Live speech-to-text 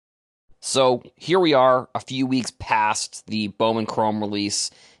So here we are, a few weeks past the Bowman Chrome release,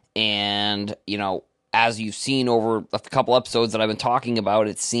 and as you've seen over a couple episodes that I've been talking about,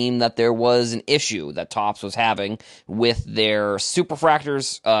 it seemed that there was an issue that Topps was having with their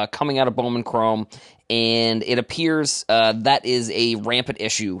superfractors coming out of Bowman Chrome, and it appears that is a rampant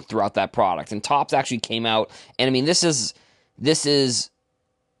issue throughout that product. And Topps actually came out, and I mean, it's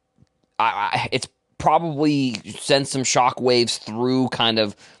probably sent some shockwaves through kind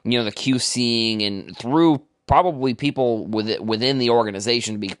of the QCing and through probably people within the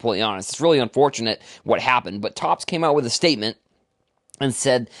organization. To be completely honest, it's really unfortunate what happened. But Topps came out with a statement and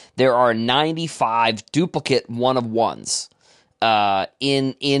said there are 95 duplicate one of ones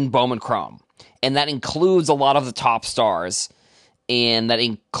in Bowman Chrome, and that includes a lot of the top stars. And that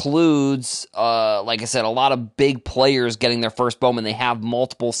includes, like I said, a lot of big players getting their first Bowman. They have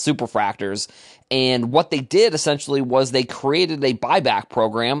multiple superfractors. And what they did, essentially, was they created a buyback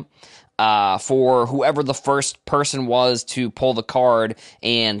program for whoever the first person was to pull the card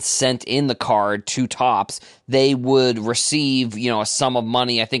and sent in the card to Topps. They would receive, a sum of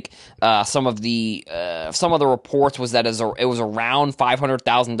money. I think some of the reports was that it was around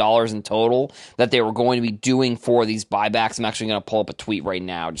 $500,000 in total that they were going to be doing for these buybacks. I'm actually going to pull up a tweet right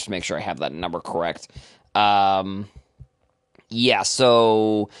now just to make sure I have that number correct. Yeah,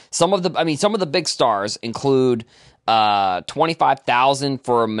 so some of the big stars include 25,000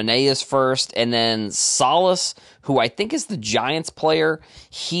 for Manea's first, and then Salas, who I think is the Giants player,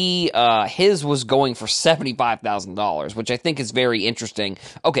 his was going for $75,000, which I think is very interesting.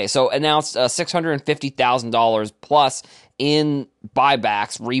 Okay, so announced $650,000 plus in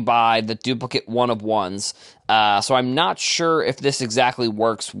buybacks, rebuy the duplicate one of ones. So I'm not sure if this exactly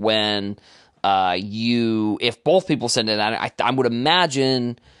works when if both people send it out. I would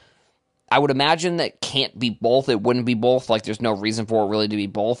imagine that can't be both. It wouldn't be both. Like, there's no reason for it really to be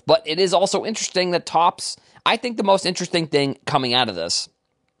both. But it is also interesting that Topps, I think the most interesting thing coming out of this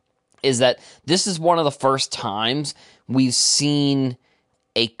is that this is one of the first times we've seen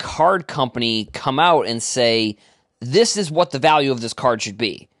a card company come out and say, this is what the value of this card should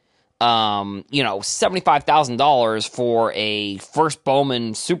be. $75,000 for a first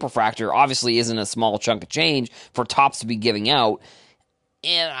Bowman superfractor obviously isn't a small chunk of change for Topps to be giving out.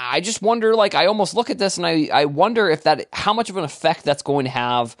 And I just wonder, I almost look at this and I wonder how much of an effect that's going to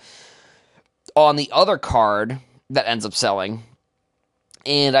have on the other card that ends up selling.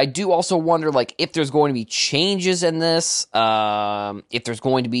 And I do also wonder, if there's going to be changes in this, if there's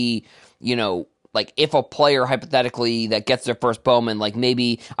going to be, if a player, hypothetically, that gets their first Bowman,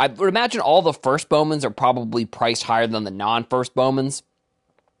 maybe, I would imagine all the first Bowmans are probably priced higher than the non-first Bowmans.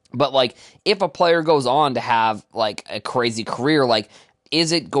 But, if a player goes on to have, a crazy career,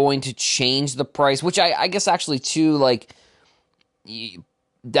 is it going to change the price? Which I guess actually too,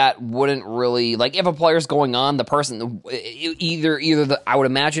 that wouldn't really, if a player's going on, the person, I would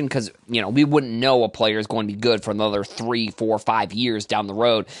imagine, because, we wouldn't know a player is going to be good for another 3, 4, 5 years down the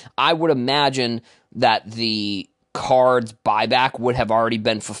road. I would imagine that the card's buyback would have already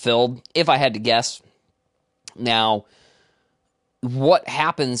been fulfilled, if I had to guess. Now, what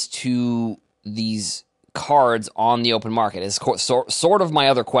happens to these cards on the open market is sort of my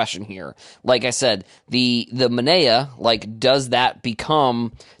other question here. Like I said, the Manea, does that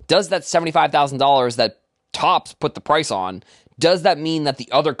 $75,000 that Topps put the price on, does that mean that the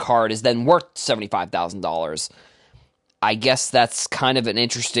other card is then worth $75,000? I guess that's kind of an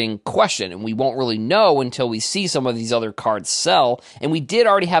interesting question, and we won't really know until we see some of these other cards sell. And we did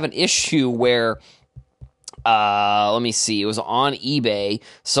already have an issue where, let me see, it was on eBay,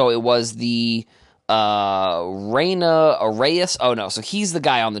 so it was the Reyna Arrayas. Oh no, so he's the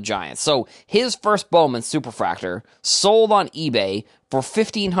guy on the Giants. So his first Bowman Superfractor sold on eBay for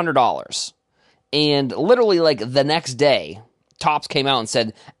 $1,500. And literally the next day, Topps came out and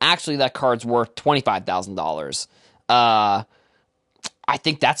said, actually that card's worth $25,000. I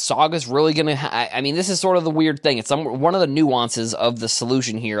think that saga's really going to I mean, this is sort of the weird thing. It's one of the nuances of the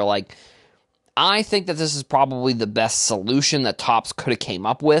solution here. I think that this is probably the best solution that Topps could have came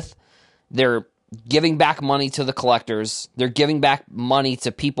up with. They're giving back money to the collectors. They're giving back money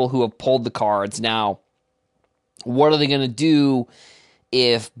to people who have pulled the cards. Now, what are they going to do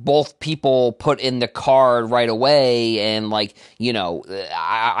if both people put in the card right away? And,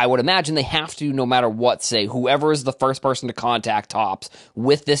 I would imagine they have to, no matter what, say whoever is the first person to contact Topps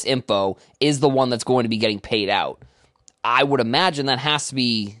with this info is the one that's going to be getting paid out. I would imagine that has to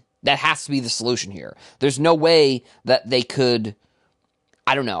be the solution here. There's no way that they could,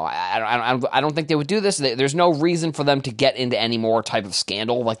 I don't know. I don't think they would do this. There's no reason for them to get into any more type of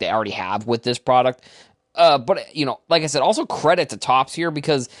scandal like they already have with this product. But, like I said, also credit to Topps here,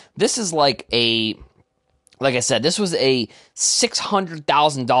 because this is like I said, this was a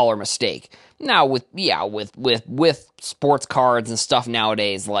 $600,000 mistake. Now, with sports cards and stuff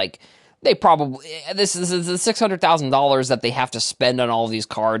nowadays, like, they probably, this is the $600,000 that they have to spend on all of these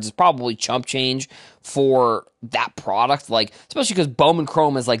cards is probably chump change for that product. Like, especially because Bowman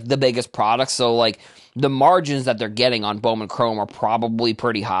Chrome is like the biggest product, so like the margins that they're getting on Bowman Chrome are probably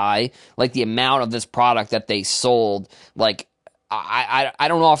pretty high. Like, the amount of this product that they sold, like, I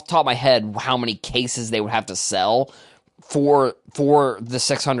don't know off the top of my head how many cases they would have to sell for the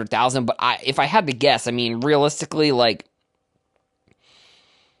 600,000, but if I had to guess, I mean, realistically, like,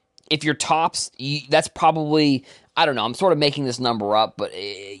 if you're Topps, that's probably, I don't know, I'm sort of making this number up, but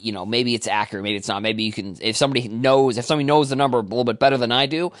maybe it's accurate, maybe it's not. Maybe you can, if somebody knows the number a little bit better than I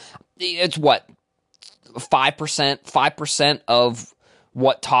do, it's what, 5% of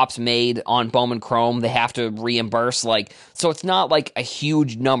what Topps made on Bowman Chrome they have to reimburse. Like, so it's not like a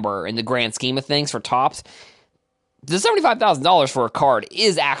huge number in the grand scheme of things for Topps. The $75,000 for a card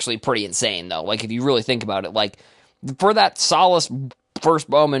is actually pretty insane, though. Like, if you really think about it, like, for that Solace first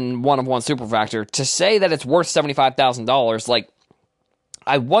Bowman 1/1 Superfractor, to say that it's worth $75,000, like,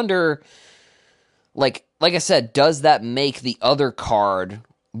 I wonder, like I said, does that make the other card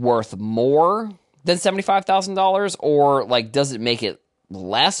worth more than $75,000, or like, does it make it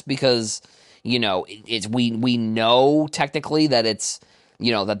less because it's we know technically that it's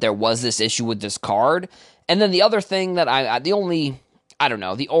that there was this issue with this card. And then the other thing that the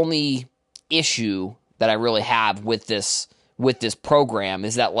only issue that I really have with this program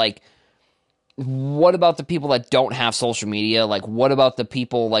is that, like, what about the people that don't have social media? Like, what about the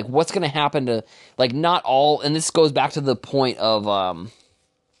people, like, what's going to happen to, like, not all, and this goes back to the point of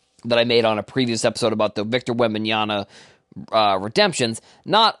that I made on a previous episode about the Victor Wembanyama redemptions.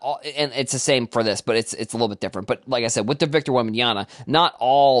 Not all, and it's the same for this, but it's a little bit different. But like I said, with the Victor Wembanyama, not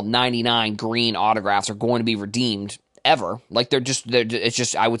all 99 green autographs are going to be redeemed ever. Like, it's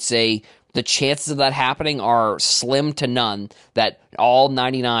just, I would say the chances of that happening are slim to none, that all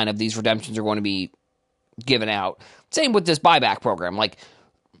 99 of these redemptions are going to be given out. Same with this buyback program. Like,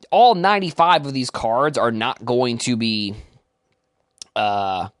 all 95 of these cards are not going to be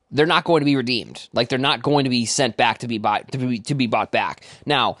they're not going to be redeemed. Like, they're not going to be sent back to be bought back.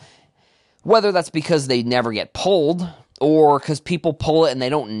 Now, whether that's because they never get pulled, or because people pull it and they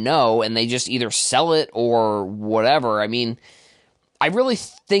don't know and they just either sell it or whatever. I mean, I really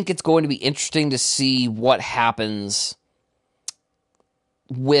think it's going to be interesting to see what happens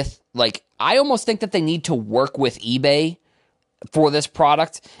with, like, I almost think that they need to work with eBay for this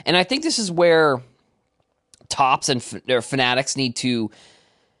product. And I think this is where Topps and Fanatics need to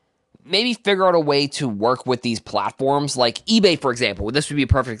maybe figure out a way to work with these platforms. Like eBay, for example. This would be a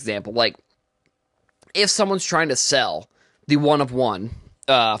perfect example. Like, if someone's trying to sell the 1/1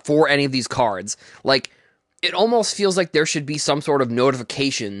 for any of these cards, like, it almost feels like there should be some sort of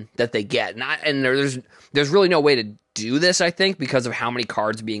notification that they get. And there's really no way to do this, I think, because of how many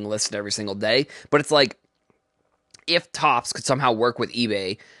cards are being listed every single day. But it's like, if Topps could somehow work with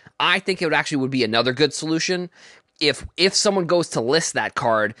eBay, I think it would be another good solution. If someone goes to list that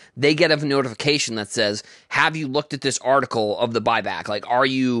card, they get a notification that says, have you looked at this article of the buyback? Like, are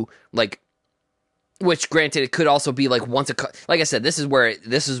you, like, which, granted, it could also be like, like I said, this is where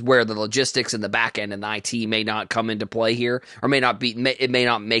the logistics and the back end and the IT may not come into play here, or it may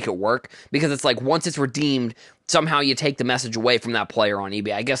not make it work, because it's like, once it's redeemed, somehow you take the message away from that player on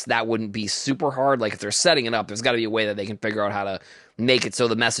eBay. I guess that wouldn't be super hard. Like, if they're setting it up, there's got to be a way that they can figure out how to make it so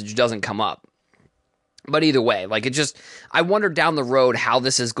the message doesn't come up. But either way, like, I wonder down the road how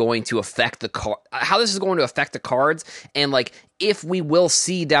this is going to affect the cards, and like, if we will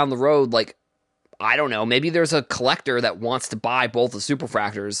see down the road, like, I don't know, maybe there's a collector that wants to buy both the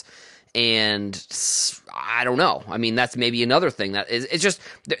Superfractors, and I don't know. I mean, that's maybe another thing that is, it's just,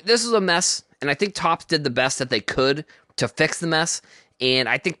 this is a mess, and I think Topps did the best that they could to fix the mess. And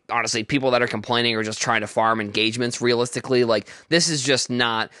I think, honestly, people that are complaining are just trying to farm engagements realistically. Like, this is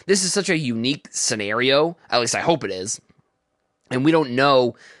such a unique scenario. At least I hope it is. And we don't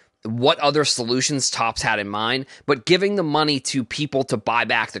know what other solutions Topps had in mind. But giving the money to people to buy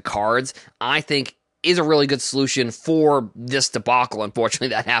back the cards, I think, is a really good solution for this debacle, unfortunately,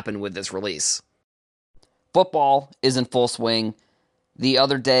 that happened with this release. Football is in full swing. The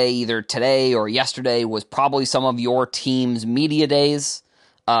other day, either today or yesterday, was probably some of your team's media days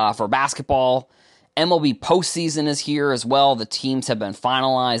for basketball. MLB postseason is here as well. The teams have been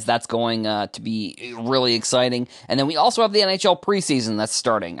finalized. That's going to be really exciting. And then we also have the NHL preseason that's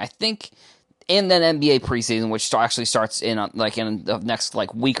starting, I think, and then NBA preseason, which actually starts in the next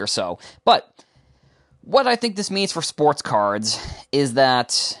week or so. But What I think this means for sports cards is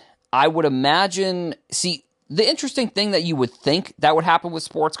that I would imagine, see, the interesting thing that you would think that would happen with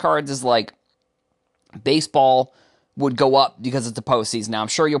sports cards is like baseball would go up because it's a postseason. Now, I'm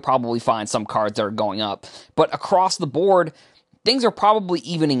sure you'll probably find some cards that are going up, but across the board, things are probably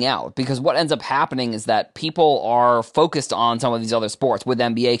evening out because what ends up happening is that people are focused on some of these other sports with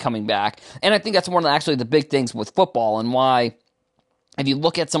NBA coming back. And I think that's one of actually the big things with football and why if you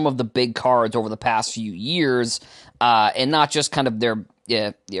look at some of the big cards over the past few years, and not just kind of their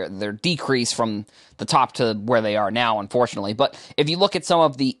decrease from the top to where they are now, unfortunately, but if you look at some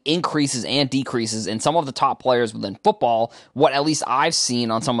of the increases and decreases in some of the top players within football, what at least I've seen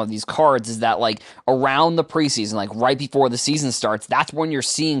on some of these cards is that like around the preseason, like right before the season starts, that's when you're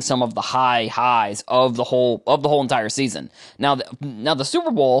seeing some of the highs of the whole entire season. Now the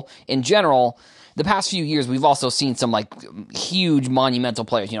Super Bowl in general. The past few years, we've also seen some like huge monumental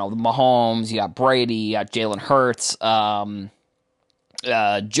players. You know, Mahomes, you got Brady, you got Jalen Hurts,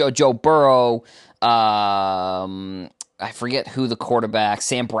 Joe Burrow. I forget who the quarterback.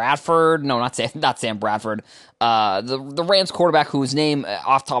 Sam Bradford? No, not Sam Bradford. The Rams quarterback whose name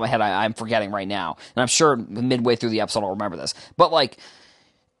off the top of my head I'm forgetting right now, and I'm sure midway through the episode I'll remember this. But like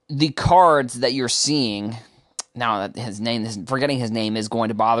the cards that you're seeing. Now that forgetting his name is going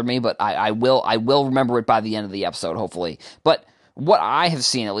to bother me, but I will remember it by the end of the episode, hopefully. But what I have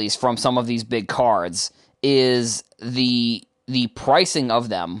seen, at least from some of these big cards, is the pricing of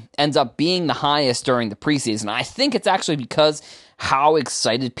them ends up being the highest during the preseason. I think it's actually because how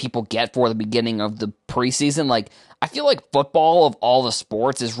excited people get for the beginning of the preseason. Like, I feel like football of all the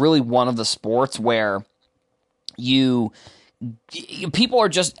sports is really one of the sports where people are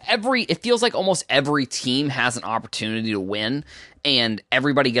just it feels like almost every team has an opportunity to win and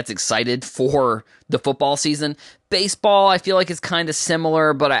everybody gets excited for the football season. Baseball, I feel like is kind of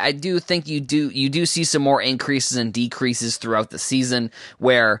similar, but I do think you do see some more increases and decreases throughout the season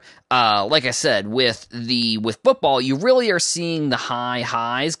where, like I said, with football, you really are seeing the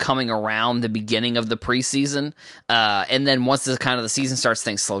highs coming around the beginning of the preseason, and then once the season starts,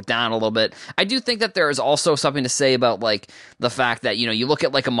 things slow down a little bit. I do think that there is also something to say about like the fact that, you know, you look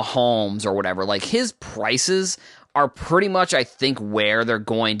at like a Mahomes or whatever, like his prices are pretty much, I think, where they're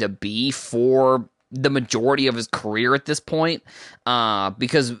going to be for the majority of his career at this point,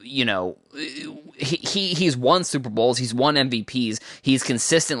 because, you know, he's won Super Bowls, he's won MVPs, he's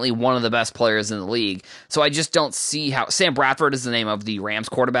consistently one of the best players in the league. So I just don't see how Sam Bradford is the name of the Rams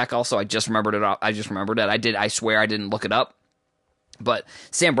quarterback. Also, I just remembered it. I swear I didn't look it up, but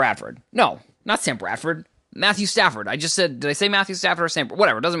Sam Bradford. No, not Sam Bradford. Matthew Stafford. I just said. Did I say Matthew Stafford or Sam?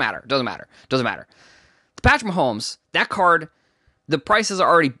 Whatever. Doesn't matter. Patrick Mahomes. That card. The prices are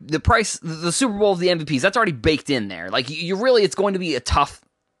already the Super Bowl of the MVPs. That's already baked in there. Like you really, it's going to be a tough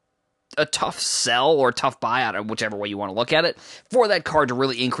sell or tough buyout, or whichever way you want to look at it, for that card to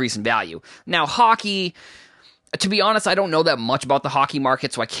really increase in value. Now, hockey. To be honest, I don't know that much about the hockey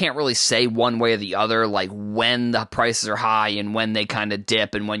market, so I can't really say one way or the other, like when the prices are high and when they kind of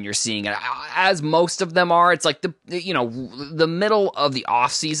dip and when you're seeing it. As most of them are, it's like the middle of the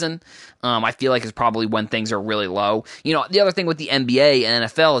off season. I feel like is probably when things are really low. You know, the other thing with the NBA and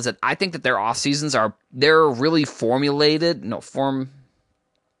NFL is that I think that their off seasons they're really formulated. No,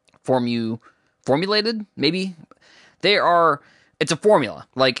 formulated maybe. It's a formula.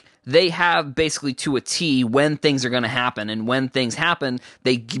 Like, they have basically to a T when things are going to happen, and when things happen,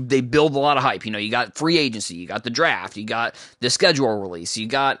 they build a lot of hype. You know, you got free agency, you got the draft, you got the schedule release, you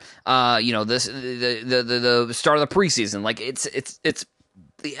got the start of the preseason. Like, it's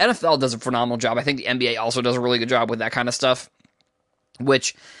the NFL does a phenomenal job. I think the NBA also does a really good job with that kind of stuff,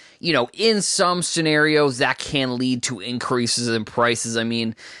 which, you know, in some scenarios that can lead to increases in prices. I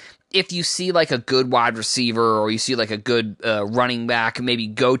mean, if you see like a good wide receiver or you see like a good running back, maybe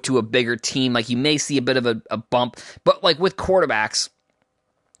go to a bigger team, like you may see a bit of a bump. But like with quarterbacks,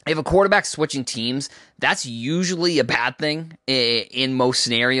 if a quarterback's switching teams, that's usually a bad thing in most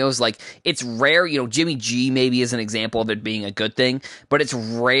scenarios. Like, it's rare, you know, Jimmy G maybe is an example of it being a good thing, but it's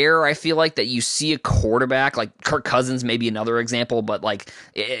rare, I feel like, that you see a quarterback, like Kirk Cousins may be another example, but like,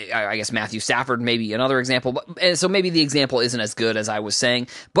 I guess Matthew Stafford may be another example, and so maybe the example isn't as good as I was saying,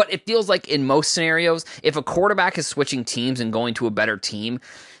 but it feels like in most scenarios, if a quarterback is switching teams and going to a better team,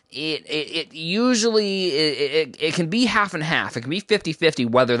 it usually it can be half and half. It can be 50-50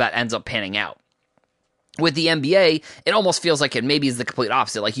 whether that ends up panning out. With the NBA, it almost feels like it maybe is the complete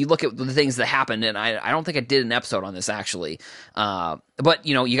opposite. Like, you look at the things that happened, and I don't think I did an episode on this, actually. But,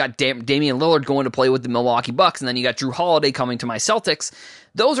 you know, you got Damian Lillard going to play with the Milwaukee Bucks, and then you got Drew Holiday coming to my Celtics.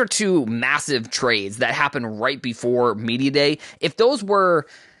 Those are two massive trades that happened right before Media Day. If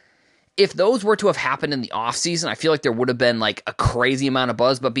if those were to have happened in the offseason, I feel like there would have been like a crazy amount of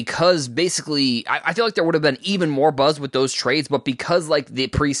buzz, but because basically, I feel like there would have been even more buzz with those trades, but because like the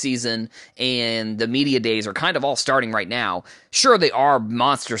preseason and the media days are kind of all starting right now, sure, they are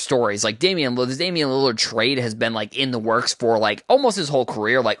monster stories. Like the Damian Lillard trade has been like in the works for like almost his whole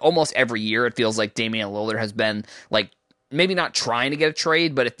career, like almost every year it feels like Damian Lillard has been like, maybe not trying to get a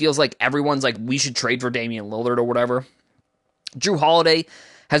trade, but it feels like everyone's like, we should trade for Damian Lillard or whatever. Jrue Holiday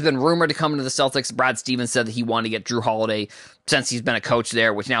has been rumored to come into the Celtics. Brad Stevens said that he wanted to get Jrue Holiday since he's been a coach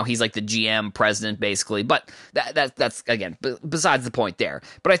there, which now he's like the GM president basically. But that's again, besides the point there.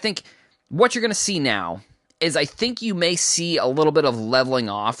 But I think what you're going to see now is I think you may see a little bit of leveling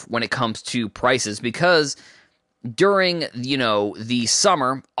off when it comes to prices because during, the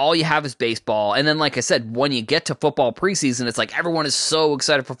summer, all you have is baseball. And then, like I said, when you get to football preseason, it's like everyone is so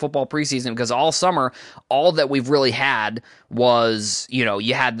excited for football preseason because all summer, all that we've really had was, you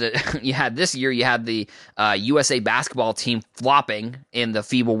had this year, you had the USA basketball team flopping in the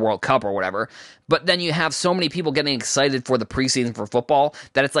FIBA World Cup or whatever. But then you have so many people getting excited for the preseason for football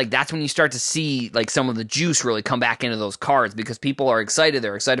that it's like that's when you start to see like some of the juice really come back into those cards because people are excited.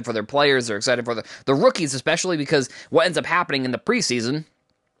 They're excited for their players. They're excited for the rookies, especially because what ends up happening in the preseason,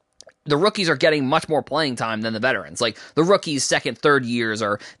 the rookies are getting much more playing time than the veterans. Like the rookies' second, third years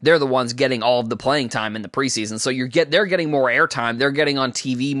they're the ones getting all of the playing time in the preseason. So they're getting more airtime. They're getting on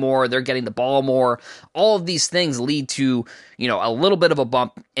TV more. They're getting the ball more. All of these things lead to, a little bit of a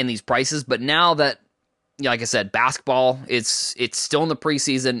bump in these prices. But now that, like I said, basketball, it's still in the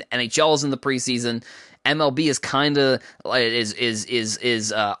preseason. NHL is in the preseason. MLB is kind of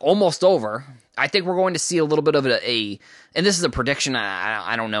is almost over. I think we're going to see a little bit of and this is a prediction.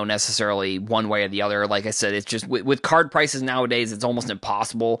 I don't know necessarily one way or the other. Like I said, it's just with card prices nowadays, it's almost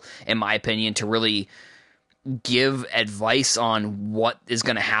impossible, in my opinion, to really give advice on what is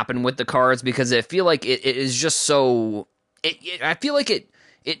going to happen with the cards because I feel like it is just so. I feel like it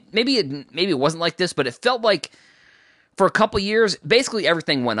maybe it wasn't like this, but it felt like for a couple years, basically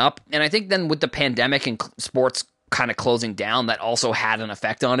everything went up, and I think then with the pandemic and sports kind of closing down, that also had an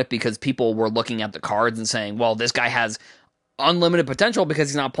effect on it because people were looking at the cards and saying, well, this guy has unlimited potential because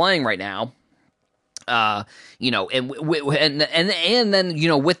he's not playing right now. And then,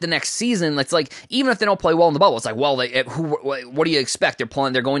 with the next season, it's like, even if they don't play well in the bubble, it's like, well, what do you expect?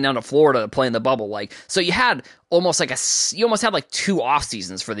 They're going down to Florida to play in the bubble. Like, so you almost had like 2 off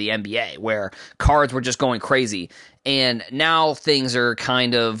seasons for the NBA where cards were just going crazy. And now things are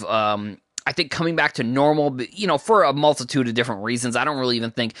kind of, I think coming back to normal, for a multitude of different reasons. I don't really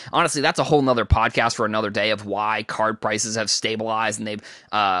even think, honestly, that's a whole nother podcast for another day of why card prices have stabilized and they've,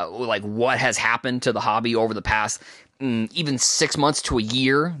 like what has happened to the hobby over the past even 6 months to a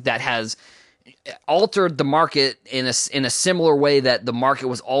year that has altered the market in a similar way that the market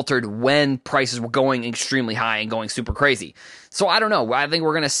was altered when prices were going extremely high and going super crazy. So I don't know. I think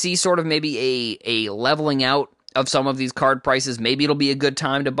we're going to see sort of maybe a leveling out of some of these card prices. Maybe it'll be a good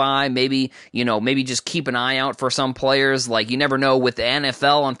time to buy. Maybe, maybe just keep an eye out for some players. Like, you never know with the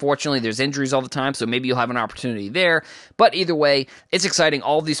NFL, unfortunately, there's injuries all the time, so maybe you'll have an opportunity there. But either way, it's exciting.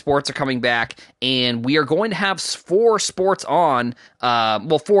 All of these sports are coming back, and we are going to have 4 sports on, 4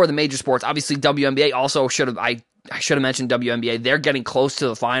 of the major sports. Obviously, WNBA also I should have mentioned WNBA. They're getting close to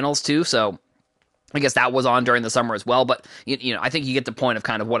the finals, too, so I guess that was on during the summer as well, but I think you get the point of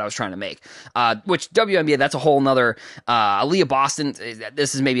kind of what I was trying to make. Which WNBA, that's a whole nother. Aaliyah Boston.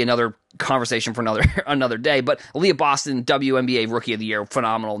 This is maybe another conversation for another day. But Aaliyah Boston, WNBA Rookie of the Year,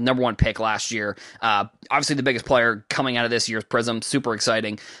 phenomenal, #1 pick last year. Obviously the biggest player coming out of this year's Prism, super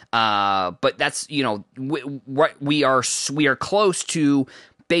exciting. But that's we are close to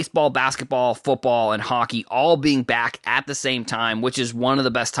baseball, basketball, football, and hockey all being back at the same time, which is one of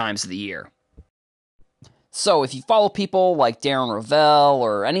the best times of the year. So if you follow people like Darren Ravel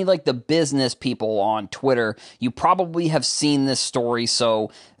or any like the business people on Twitter, you probably have seen this story.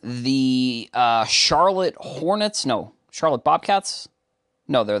 So the Charlotte Bobcats?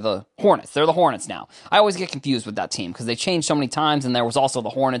 No, they're the Hornets. They're the Hornets now. I always get confused with that team because they changed so many times and there was also the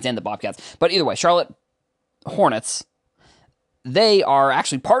Hornets and the Bobcats. But either way, Charlotte Hornets, they are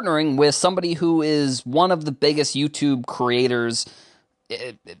actually partnering with somebody who is one of the biggest YouTube creators,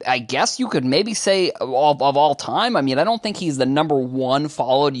 I guess you could maybe say of all time. I mean, I don't think he's the #1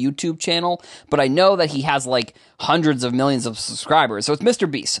 followed YouTube channel, but I know that he has like hundreds of millions of subscribers. So it's Mr.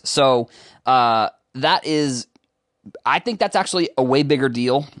 Beast. So I think that's actually a way bigger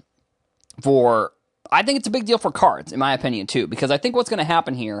deal I think it's a big deal for cards, in my opinion, too, because I think what's going to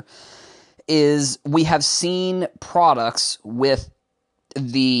happen here is we have seen products with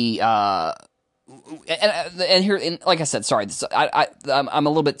the and here, and like I said, sorry, I'm a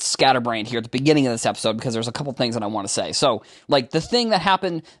little bit scatterbrained here at the beginning of this episode because there's a couple things that I want to say. So, like, the thing that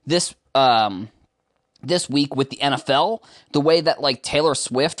happened this week with the NFL, the way that, like, Taylor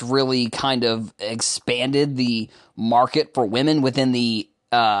Swift really kind of expanded the market for women within the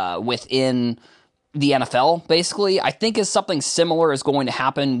NFL, basically, I think is something similar is going to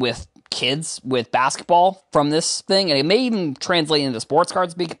happen with kids with basketball from this thing, and it may even translate into sports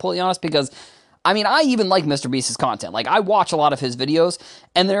cards, to be completely honest, because I mean, I even like Mr. Beast's content. Like, I watch a lot of his videos,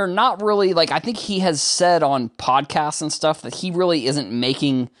 and they're not really, like, I think he has said on podcasts and stuff that he really isn't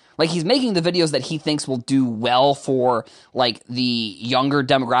making, like, he's making the videos that he thinks will do well for, like, the younger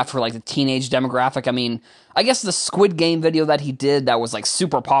demographic, for, like, the teenage demographic. I mean, I guess the Squid Game video that he did that was, like,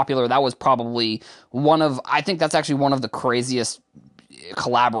 super popular, that was probably I think that's actually one of the craziest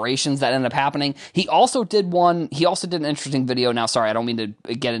collaborations that ended up happening. He also did an interesting video. Now, sorry, I don't mean to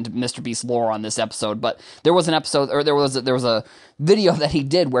get into Mr. Beast lore on this episode, but there was a video that he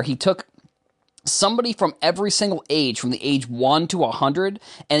did where he took somebody from every single age, from the age 1 to 100,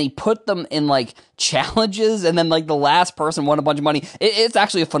 and he put them in, like, challenges, and then, like, the last person won a bunch of money. It's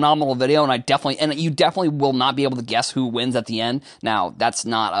actually a phenomenal video, and you definitely will not be able to guess who wins at the end. Now, that's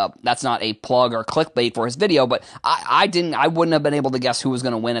not a plug or clickbait for his video, but I wouldn't have been able to guess who was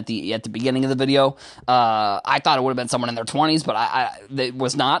going to win at the beginning of the video. I thought it would have been someone in their 20s, but it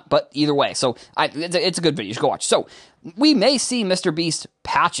was not. But either way, so it's a good video. You should go watch. So we may see Mr. Beast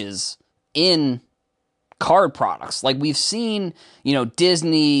patches in card products. Like, we've seen,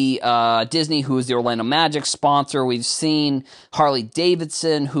 Disney, who is the Orlando Magic sponsor. We've seen Harley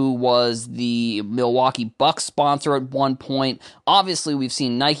Davidson, who was the Milwaukee Bucks sponsor at one point. Obviously, we've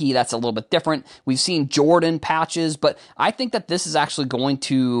seen Nike. That's a little bit different. We've seen Jordan patches, but I think that this is actually I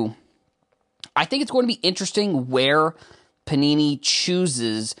think it's going to be interesting where Panini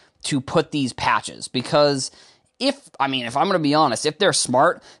chooses to put these patches, because if I'm going to be honest, if they're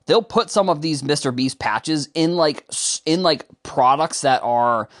smart, they'll put some of these Mr. Beast patches in products that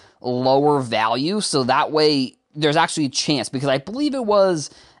are lower value, so that way there's actually a chance, because I believe it was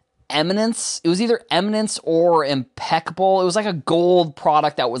Eminence. It was either Eminence or Impeccable. It was like a gold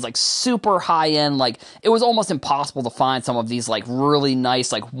product that was, like, super high end. Like, it was almost impossible to find some of these, like, really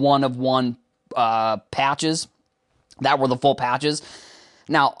nice, like, one of one patches that were the full patches.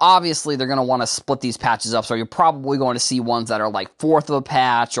 Now, obviously, they're going to want to split these patches up, so you're probably going to see ones that are like fourth of a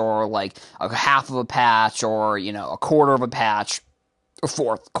patch, or like a half of a patch, or, a quarter of a patch, or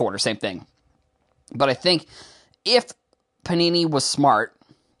fourth quarter, same thing. But I think if Panini was smart,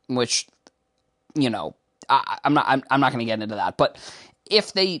 which, I'm not going to get into that, but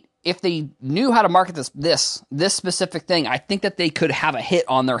if they knew how to market this specific thing, I think that they could have a hit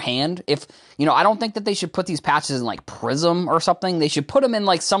on their hand. If, I don't think that they should put these patches in, like, Prism or something. They should put them in,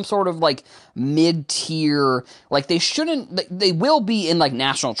 like, some sort of, like, mid-tier, like, they will be in, like,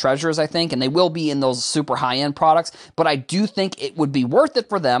 National Treasures, I think, and they will be in those super high-end products, but I do think it would be worth it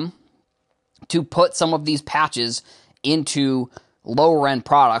for them to put some of these patches into lower end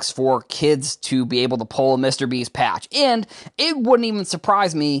products for kids to be able to pull a Mr. Beast patch. And it wouldn't even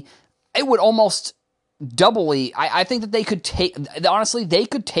surprise me. It would almost doubly, I think that they could take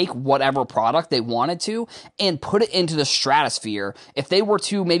whatever product they wanted to and put it into the stratosphere if they were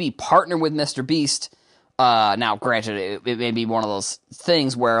to maybe partner with Mr. Beast. Now, granted, it may be one of those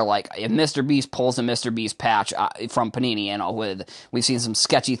things where, like, if Mr. Beast pulls a Mr. Beast patch from Panini, we've seen some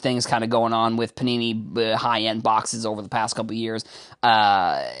sketchy things kind of going on with Panini high-end boxes over the past couple of years.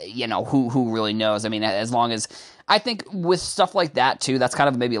 Who really knows? I mean, as long as, I think with stuff like that too, that's kind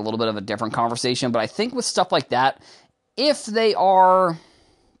of maybe a little bit of a different conversation. But I think with stuff like that, if the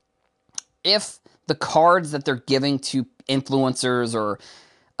cards that they're giving to influencers or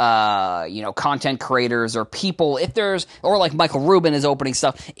content creators or people, or like Michael Rubin is opening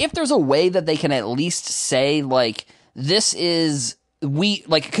stuff, if there's a way that they can at least say, like, this is,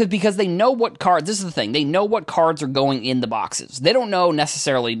 because they know what cards, this is the thing, they know what cards are going in the boxes. They don't know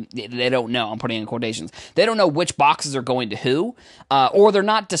necessarily, I'm putting in quotations, they don't know which boxes are going to who, or they're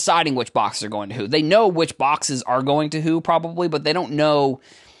not deciding which boxes are going to who. They know which boxes are going to who, probably, but they don't know.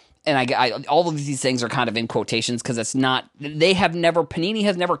 And all of these things are kind of in quotations because Panini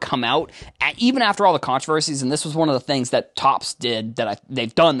has never come out, even after all the controversies, and this was one of the things that Topps did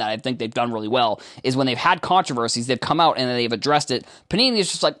they've done that I think they've done really well, is when they've had controversies, they've come out and they've addressed it. Panini is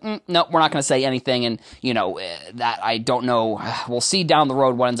just like, no, we're not going to say anything, and, that I don't know, we'll see down the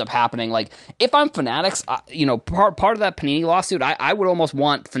road what ends up happening. Like, if I'm Fanatics, part of that Panini lawsuit, I would almost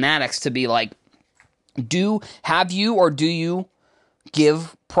want Fanatics to be like, do you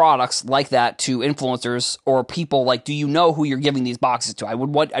give products like that to influencers or people, like, do you know who you're giving these boxes to?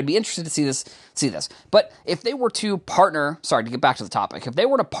 I'd be interested to see this. But if they were to partner, sorry, to get back to the topic, if they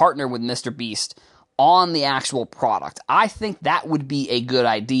were to partner with Mr. Beast on the actual product, I think that would be a good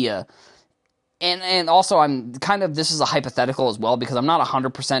idea. And also, this is a hypothetical as well, because I'm not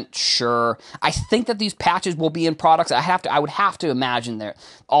 100% sure. I think that these patches will be in products. I would have to imagine that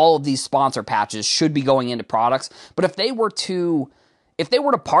all of these sponsor patches should be going into products. But if they were to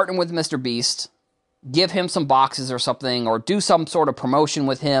partner with Mr. Beast, give him some boxes or something, or do some sort of promotion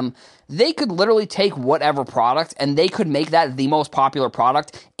with him, they could literally take whatever product and they could make that the most popular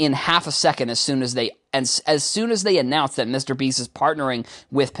product in half a second as soon as they announce that Mr. Beast is partnering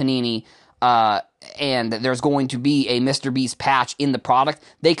with Panini. And there's going to be a Mr. Beast patch in the product.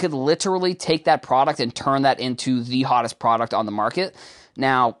 They could literally take that product and turn that into the hottest product on the market.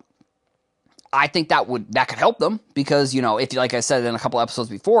 Now, I think that could help them, because, if, like I said in a couple episodes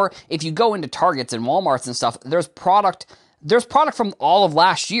before, if you go into Targets and Walmarts and stuff, there's product from all of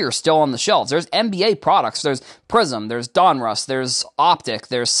last year still on the shelves. There's NBA products. There's Prism. There's Donruss. There's Optic.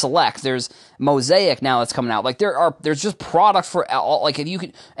 There's Select. There's Mosaic now that's coming out. Like, there's just product for all. Like, if you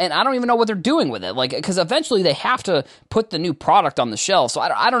could, and I don't even know what they're doing with it. Like, because eventually they have to put the new product on the shelf. So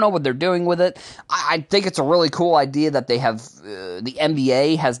I don't know what they're doing with it. I think it's a really cool idea that they have. The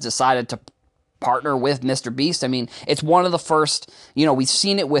NBA has decided to partner with Mr. Beast. I mean, it's one of the first, we've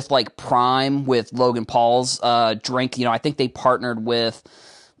seen it with like Prime, with Logan Paul's drink. I think they partnered with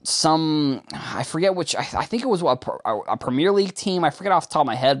I forget which, I think it was a Premier League team. I forget off the top of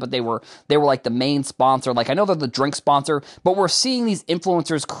my head, but they were like the main sponsor. Like, I know they're the drink sponsor, but we're seeing these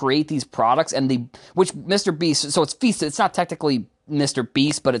influencers create these products, which Mr. Beast, so it's Feast, it's not technically Mr.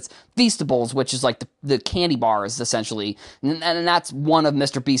 Beast, but it's Feastables, which is like the candy bars, essentially, and that's one of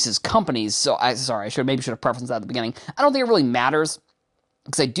Mr. Beast's companies. So I should have preferenced that at the beginning. I don't think it really matters,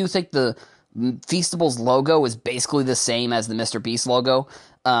 because I do think the Feastables logo is basically the same as the Mr. Beast logo.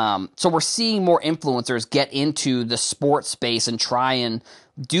 So we're seeing more influencers get into the sports space and try and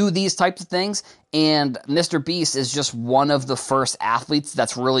do these types of things, and Mr. Beast is just one of the first athletes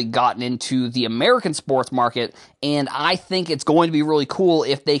that's really gotten into the American sports market, and I think it's going to be really cool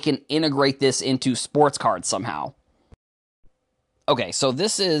if they can integrate this into sports cards somehow. Okay, so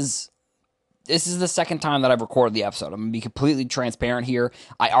this is the second time that I've recorded the episode. I'm going to be completely transparent here.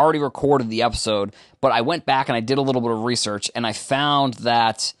 I already recorded the episode, but I went back and I did a little bit of research, and I found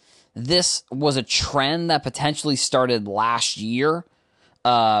that this was a trend that potentially started last year.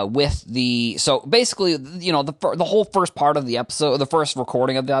 So basically, the whole first part of the episode, the first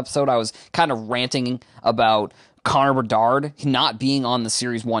recording of the episode, I was kind of ranting about Connor Bedard not being on the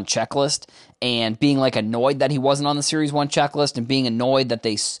Series 1 checklist, and being like annoyed that he wasn't on the Series 1 checklist, and being annoyed that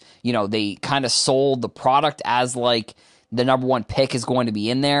they kind of sold the product as like the number one pick is going to be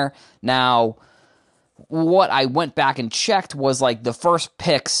in there. Now, what I went back and checked was like the first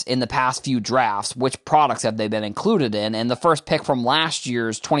picks in the past few drafts, which products have they been included in, and the first pick from last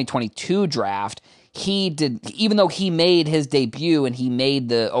year's 2022 draft, even though he made his debut and he made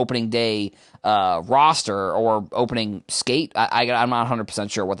the opening day roster or opening skate, I'm not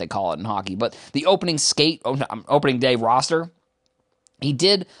 100% sure what they call it in hockey, but the opening day roster, he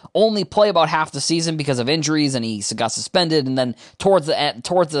did only play about half the season because of injuries, and he got suspended. And then towards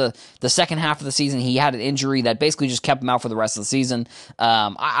the second half of the season, he had an injury that basically just kept him out for the rest of the season.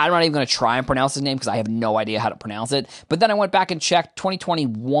 I'm not even going to try and pronounce his name because I have no idea how to pronounce it. But then I went back and checked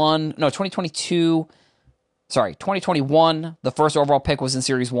 2021, the first overall pick was in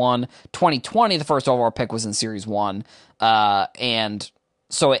Series 1. 2020, the first overall pick was in Series 1. And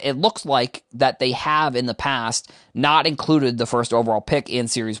so it looks like that they have in the past not included the first overall pick in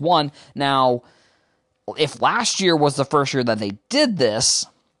Series 1. Now, if last year was the first year that they did this,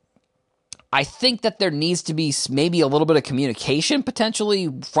 I think that there needs to be maybe a little bit of communication potentially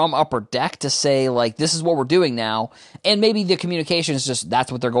from Upper Deck to say, like, this is what we're doing now. And maybe the communication is just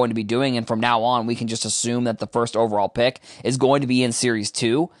that's what they're going to be doing. And from now on, we can just assume that the first overall pick is going to be in Series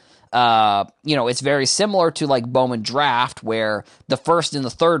 2. It's very similar to like Bowman Draft, where the first and the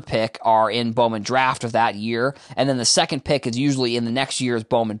third pick are in Bowman Draft of that year, and then the second pick is usually in the next year's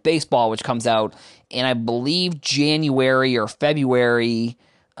Bowman Baseball, which comes out in, I believe, January or February.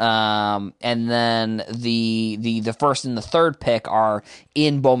 And then the first and the third pick are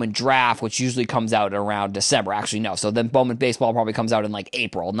in Bowman Draft, which usually comes out around December. Actually, no. So then Bowman Baseball probably comes out in like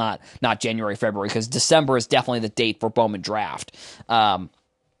April, not January, February, because December is definitely the date for Bowman Draft.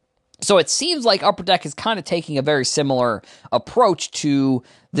 So it seems like Upper Deck is kind of taking a very similar approach to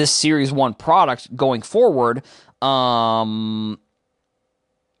this Series 1 product going forward. I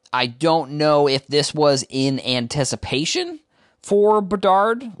don't know if this was in anticipation for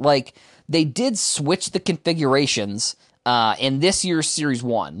Bedard. Like, they did switch the configurations in this year's Series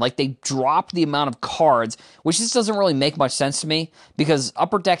 1. Like, they dropped the amount of cards, which just doesn't really make much sense to me, because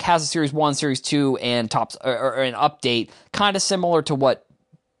Upper Deck has a Series 1, Series 2, and Topps, or an update, kind of similar to what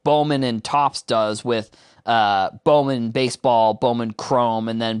Bowman and Topps does with Bowman Baseball, Bowman Chrome,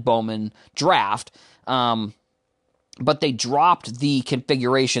 and then Bowman Draft. But they dropped the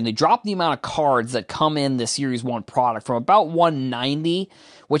configuration. They dropped the amount of cards that come in the Series 1 product from about 190,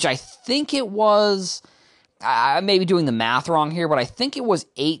 which I think it was, I may be doing the math wrong here, but I think it was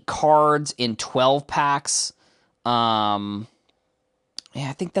 8 cards in 12 packs. Yeah,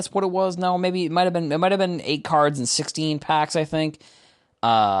 I think that's what it was. No, maybe it might have been 8 cards in 16 packs, I think.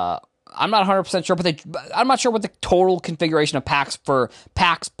 I'm not 100% sure, but I'm not sure what the total configuration of packs per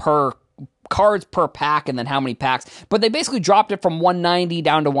cards per pack, and then how many packs. But they basically dropped it from 190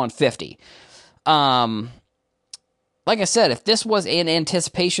 down to 150. Like I said, if this was in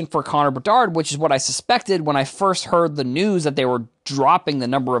anticipation for Connor Bedard, which is what I suspected when I first heard the news that they were dropping the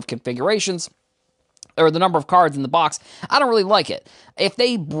number of configurations, or the number of cards in the box, I don't really like it. If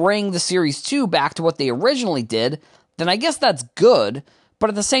they bring the Series 2 back to what they originally did, then I guess that's good. But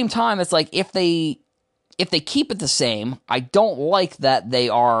at the same time, it's like, if they keep it the same, I don't like that they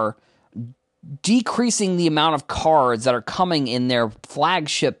are decreasing the amount of cards that are coming in their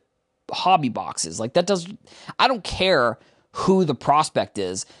flagship hobby boxes. Like, I don't care who the prospect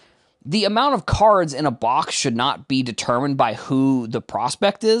is. The amount of cards in a box should not be determined by who the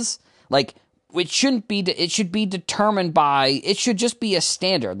prospect is. Like, it shouldn't be, it should be determined by, it should just be a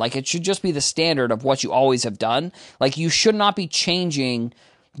standard. Like, it should just be the standard of what you always have done. Like, you should not be changing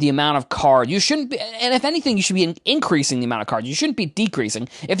the amount of cards. You shouldn't be, and if anything, you should be increasing the amount of cards. You shouldn't be decreasing.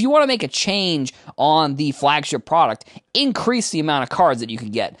 If you want to make a change on the flagship product, increase the amount of cards that you can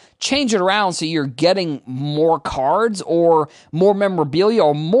get. Change it around so you're getting more cards or more memorabilia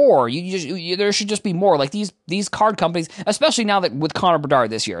or more. There should just be more. Like, these card companies, especially now that with Connor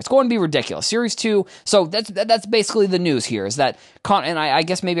Bedard this year, it's going to be ridiculous. Series 2. So that's basically the news here, is that and I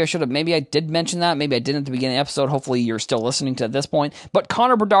guess maybe I did mention that. Maybe I didn't at the beginning of the episode. Hopefully you're still listening to this point. But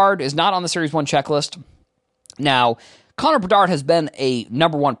Connor Bedard is not on the Series 1 checklist. Now, Connor Bedard has been a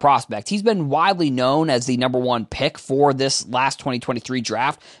number 1 prospect. He's been widely known as the number 1 pick for this last 2023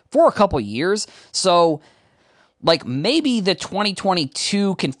 draft for a couple years. So, like, maybe the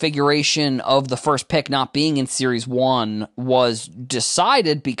 2022 configuration of the first pick not being in Series 1 was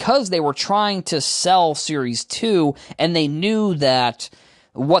decided because they were trying to sell Series 2, and they knew that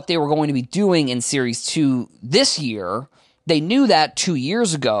what they were going to be doing in Series 2 this year, they knew that 2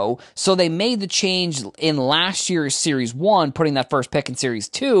 years ago, so they made the change in last year's Series 1, putting that first pick in Series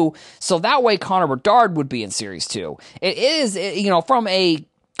 2, so that way Connor Bedard would be in Series 2. It is, from a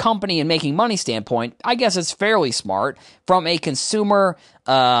company and making money standpoint, I guess it's fairly smart. From a consumer,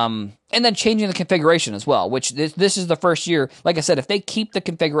 and then changing the configuration as well, which this is the first year. Like I said, if they keep the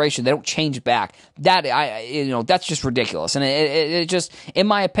configuration, they don't change it back. That's just ridiculous. And it just, in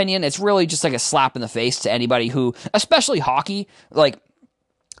my opinion, it's really just like a slap in the face to anybody who, especially hockey, like,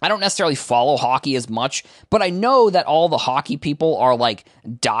 I don't necessarily follow hockey as much, but I know that all the hockey people are like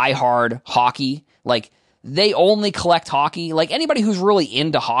diehard hockey. Like, they only collect hockey. Like, anybody who's really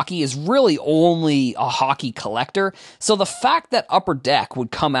into hockey is really only a hockey collector. So the fact that Upper Deck would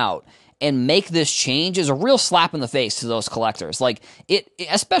come out and make this change is a real slap in the face to those collectors. Like,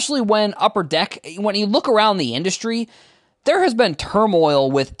 especially when Upper Deck, when you look around the industry, there has been turmoil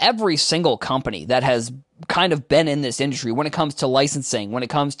with every single company that has kind of been in this industry when it comes to licensing, when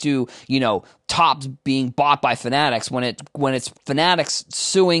it comes to, Topps being bought by Fanatics, when it's Fanatics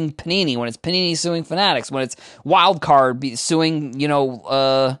suing Panini, when it's Panini suing Fanatics, when it's Wildcard suing,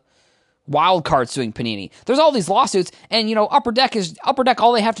 Wildcard suing Panini. There's all these lawsuits, and Upper Deck,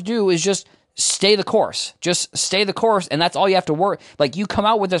 all they have to do is just stay the course. Just stay the course, and that's all you have to work. Like, you come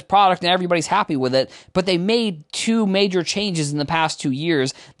out with this product and everybody's happy with it, but they made 2 major changes in the past 2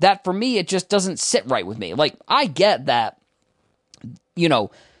 years that, for me, it just doesn't sit right with me. Like, I get that,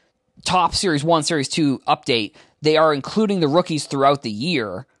 Top Series 1, Series 2 update, they are including the rookies throughout the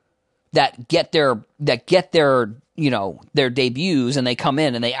year that get their their debuts, and they come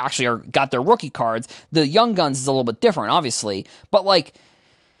in and they actually got their rookie cards. The Young Guns is a little bit different, obviously, but, like,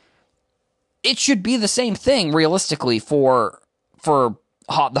 it should be the same thing realistically for the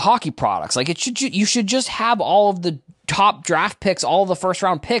hockey products. Like, you should just have all of the top draft picks, all of the first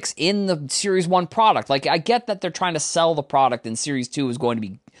round picks in the Series 1 product. Like, I get that they're trying to sell the product and Series 2 is going to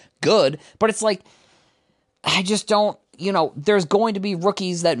be good, but it's like, I just don't, there's going to be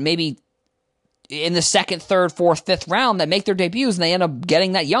rookies that maybe in the second, third, fourth, fifth round that make their debuts, and they end up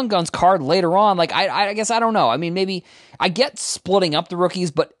getting that Young Guns card later on. Like, I guess I don't know. I mean, maybe I get splitting up the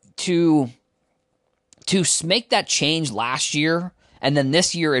rookies, but to make that change last year, and then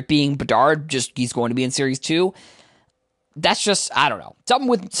this year it being Bedard, just he's going to be in Series 2, that's just, I don't know.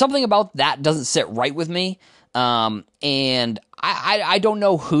 Something about that doesn't sit right with me. And I don't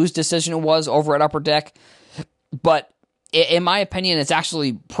know whose decision it was over at Upper Deck, but in my opinion, it's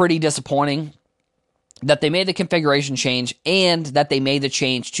actually pretty disappointing that they made the configuration change and that they made the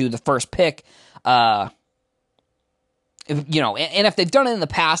change to the first pick. And if they've done it in the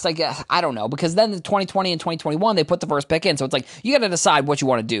past, I guess, I don't know, because then in 2020 and 2021, they put the first pick in. So it's like, you got to decide what you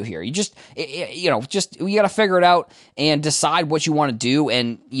want to do here. You you got to figure it out and decide what you want to do,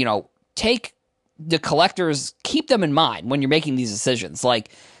 and, take the collectors, keep them in mind when you're making these decisions. Like,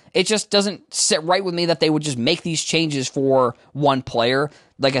 it just doesn't sit right with me that they would just make these changes for one player.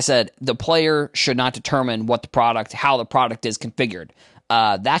 Like I said, the player should not determine how the product is configured.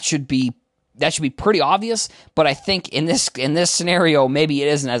 That should be pretty obvious. But I think in this scenario, maybe it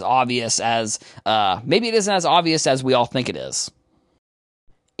isn't as obvious as we all think it is.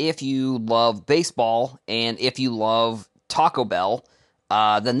 If you love baseball and if you love Taco Bell,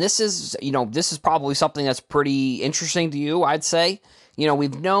 then this is probably something that's pretty interesting to you, I'd say.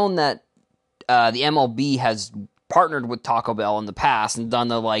 We've known that the MLB has partnered with Taco Bell in the past and done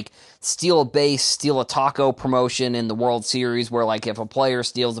the, steal a base, steal a taco promotion in the World Series, where, if a player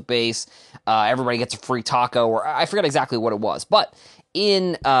steals a base, everybody gets a free taco, or I forget exactly what it was. But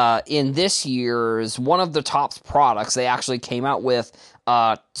in this year's one of the Topps products, they actually came out with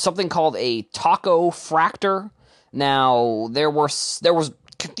something called a taco fractor. Now, there was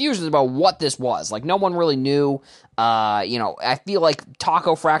confusion about what this was. No one really knew. I feel like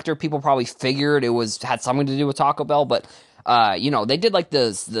Taco Fractor, people probably figured it had something to do with Taco Bell, but they did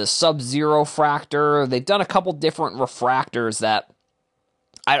the Sub-Zero Fractor. They've done a couple different refractors that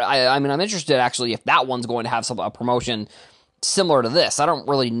I'm interested actually if that one's going to have a promotion similar to this. I don't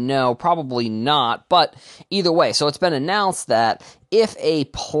really know, probably not, but either way. So it's been announced that if a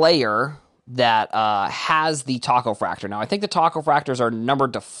player that has the Taco Fractor, now I think the Taco Fractors are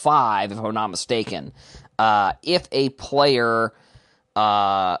numbered to 5, if I'm not mistaken. If a player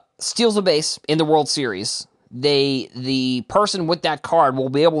steals a base in the World Series, the person with that card will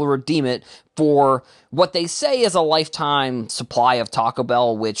be able to redeem it for what they say is a lifetime supply of Taco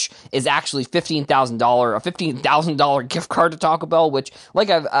Bell, which is actually $15,000 gift card to Taco Bell, which,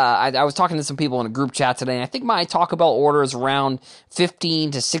 I was talking to some people in a group chat today, and I think my Taco Bell order is around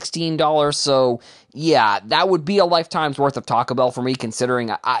 $15 to $16, so yeah, that would be a lifetime's worth of Taco Bell for me,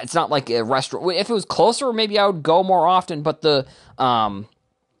 considering it's not like a restaurant. If it was closer, maybe I would go more often, but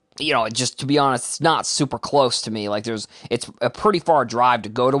just to be honest, it's not super close to me. It's a pretty far drive to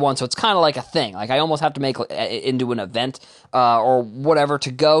go to one, so it's kind of like a thing. I almost have to make it into an event or whatever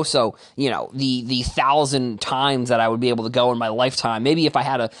to go. So, the 1,000 times that I would be able to go in my lifetime, maybe if I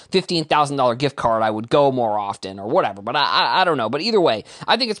had a $15,000 gift card, I would go more often or whatever. But I don't know. But either way,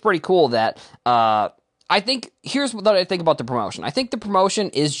 I think it's pretty cool that. Here's what I think about the promotion. I think the promotion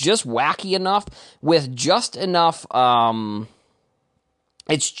is just wacky enough with just enough.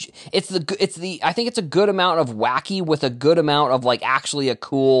 I think it's a good amount of wacky with a good amount of actually a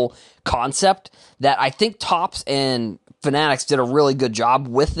cool concept that I think Topps and Fanatics did a really good job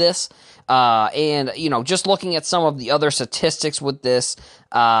with this. And just looking at some of the other statistics with this,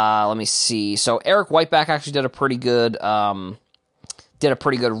 let me see. So Eric Whiteback actually did a pretty good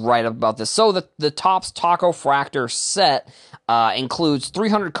write-up about this. So the Topps Taco Fractor set includes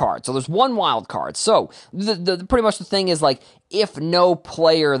 300 cards. So there's one wild card. So the pretty much the thing is if no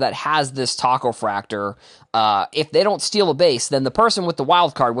player that has this Taco Fractor, if they don't steal a base, then the person with the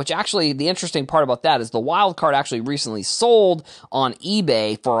wild card, which actually the interesting part about that is the wild card actually recently sold on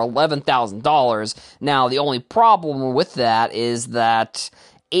eBay for $11,000. Now the only problem with that is that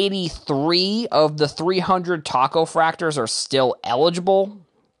 83 of the 300 Taco Fractors are still eligible.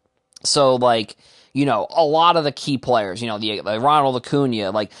 So, a lot of the key players, the Ronald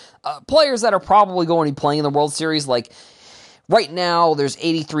Acuna, players that are probably going to be playing in the World Series, right now, there's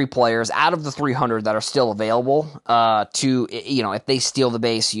 83 players out of the 300 that are still available if they steal the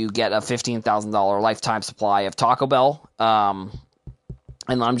base, you get a $15,000 lifetime supply of Taco Bell. And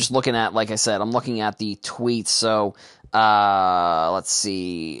I'm just looking at, like I said, I'm looking at the tweets, so... let's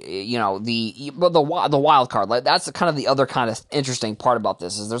see, the wild card, that's kind of the other kind of interesting part about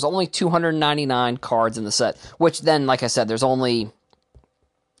this is there's only 299 cards in the set, which then, like I said, there's only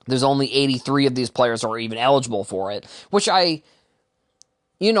 83 of these players are even eligible for it, which actually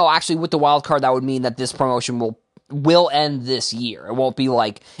with the wild card, that would mean that this promotion will will end this year. It won't be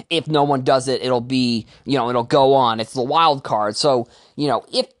like if no one does it, it'll be, it'll go on. It's the wild card. So,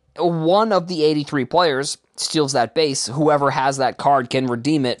 if one of the 83 players steals that base, whoever has that card can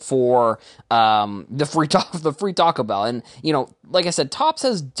redeem it for the free Taco Bell. And like I said, Topps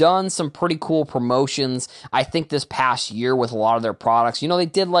has done some pretty cool promotions. I think this past year with a lot of their products. They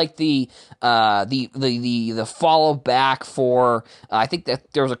did like the follow back for I think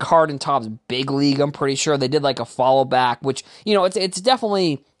that there was a card in Topps Big League. I'm pretty sure they did like a follow back, which it's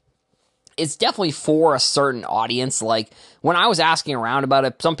definitely for a certain audience. Like, when I was asking around about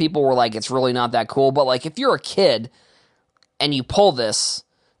it, some people were like, it's really not that cool. But, like, if you're a kid and you pull this,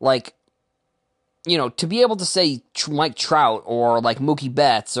 like, to be able to say Mike Trout or, like, Mookie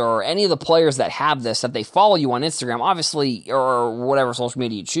Betts or any of the players that have this, that they follow you on Instagram, obviously, or whatever social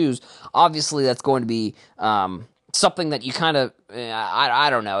media you choose, obviously that's going to be something that you kind of, I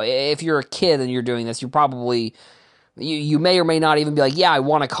don't know. If you're a kid and you're doing this, you're probably... You may or may not even be like, yeah, I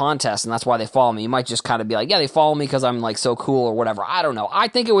won a contest, and that's why they follow me. You might just kind of be like, yeah, they follow me because I'm, like, so cool or whatever. I don't know. I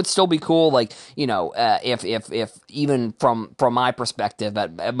think it would still be cool, like, if even from my perspective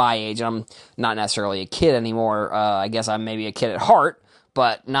at my age, I'm not necessarily a kid anymore. I guess I'm maybe a kid at heart,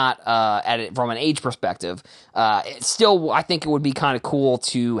 but not from an age perspective. Still, I think it would be kind of cool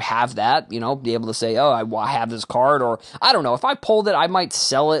to have that, be able to say, oh, I have this card, or I don't know. If I pulled it, I might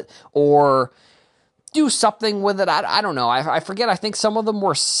sell it or do something with it. I don't know. I forget. I think some of them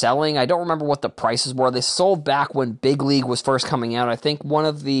were selling. I don't remember what the prices were. They sold back when Big League was first coming out. I think it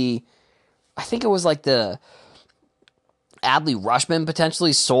was like the Adley Rutschman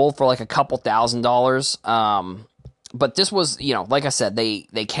potentially sold for like a couple $1,000s. But this was, like I said,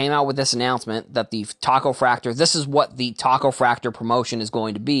 they came out with this announcement that the Taco Fractor, this is what the Taco Fractor promotion is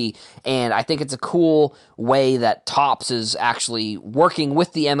going to be, and I think it's a cool way that Topps is actually working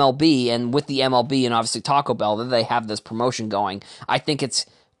with the MLB, and with the MLB and obviously Taco Bell, that they have this promotion going. I think it's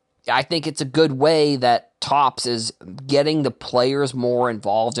a good way that Topps is getting the players more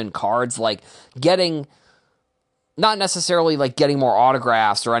involved in cards, like not necessarily like getting more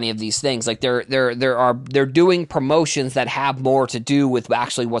autographs or any of these things. Like they're doing promotions that have more to do with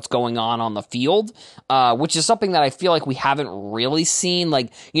actually what's going on the field, which is something that I feel like we haven't really seen.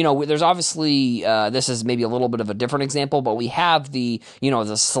 Like, there's obviously this is maybe a little bit of a different example, but we have the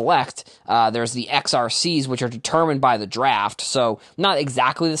select. There's the XRCs, which are determined by the draft. So not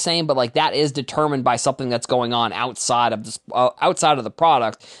exactly the same, but like that is determined by something that's going on outside of the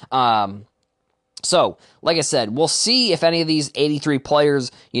product. So, like I said, we'll see if any of these 83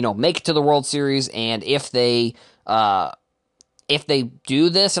 players, make it to the World Series, and if they do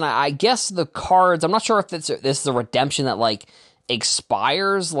this, and I guess the cards, I'm not sure if this is a redemption that, like,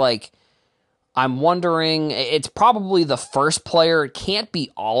 expires, like, I'm wondering, it's probably the first player. It can't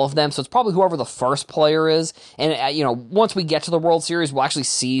be all of them, so it's probably whoever the first player is. And, once we get to the World Series, we'll actually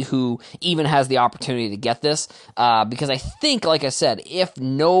see who even has the opportunity to get this. Because I think, like I said, if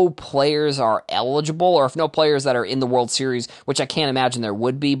no players are eligible, or if no players that are in the World Series, which I can't imagine there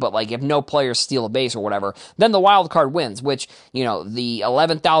would be, but, like, if no players steal a base or whatever, then the wild card wins, which, the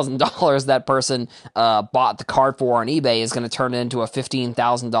 $11,000 that person bought the card for on eBay is going to turn into a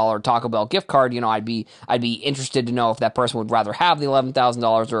 $15,000 Taco Bell gift card. I'd be interested to know if that person would rather have the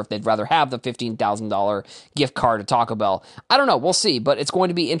 $11,000 or if they'd rather have the $15,000 gift card to Taco Bell. I don't know. We'll see, but it's going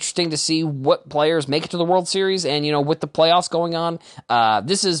to be interesting to see what players make it to the World Series, and with the playoffs going on,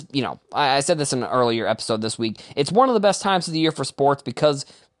 this is I said this in an earlier episode this week. It's one of the best times of the year for sports because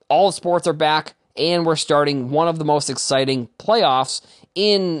all the sports are back, and we're starting one of the most exciting playoffs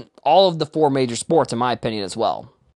in all of the four major sports, in my opinion, as well.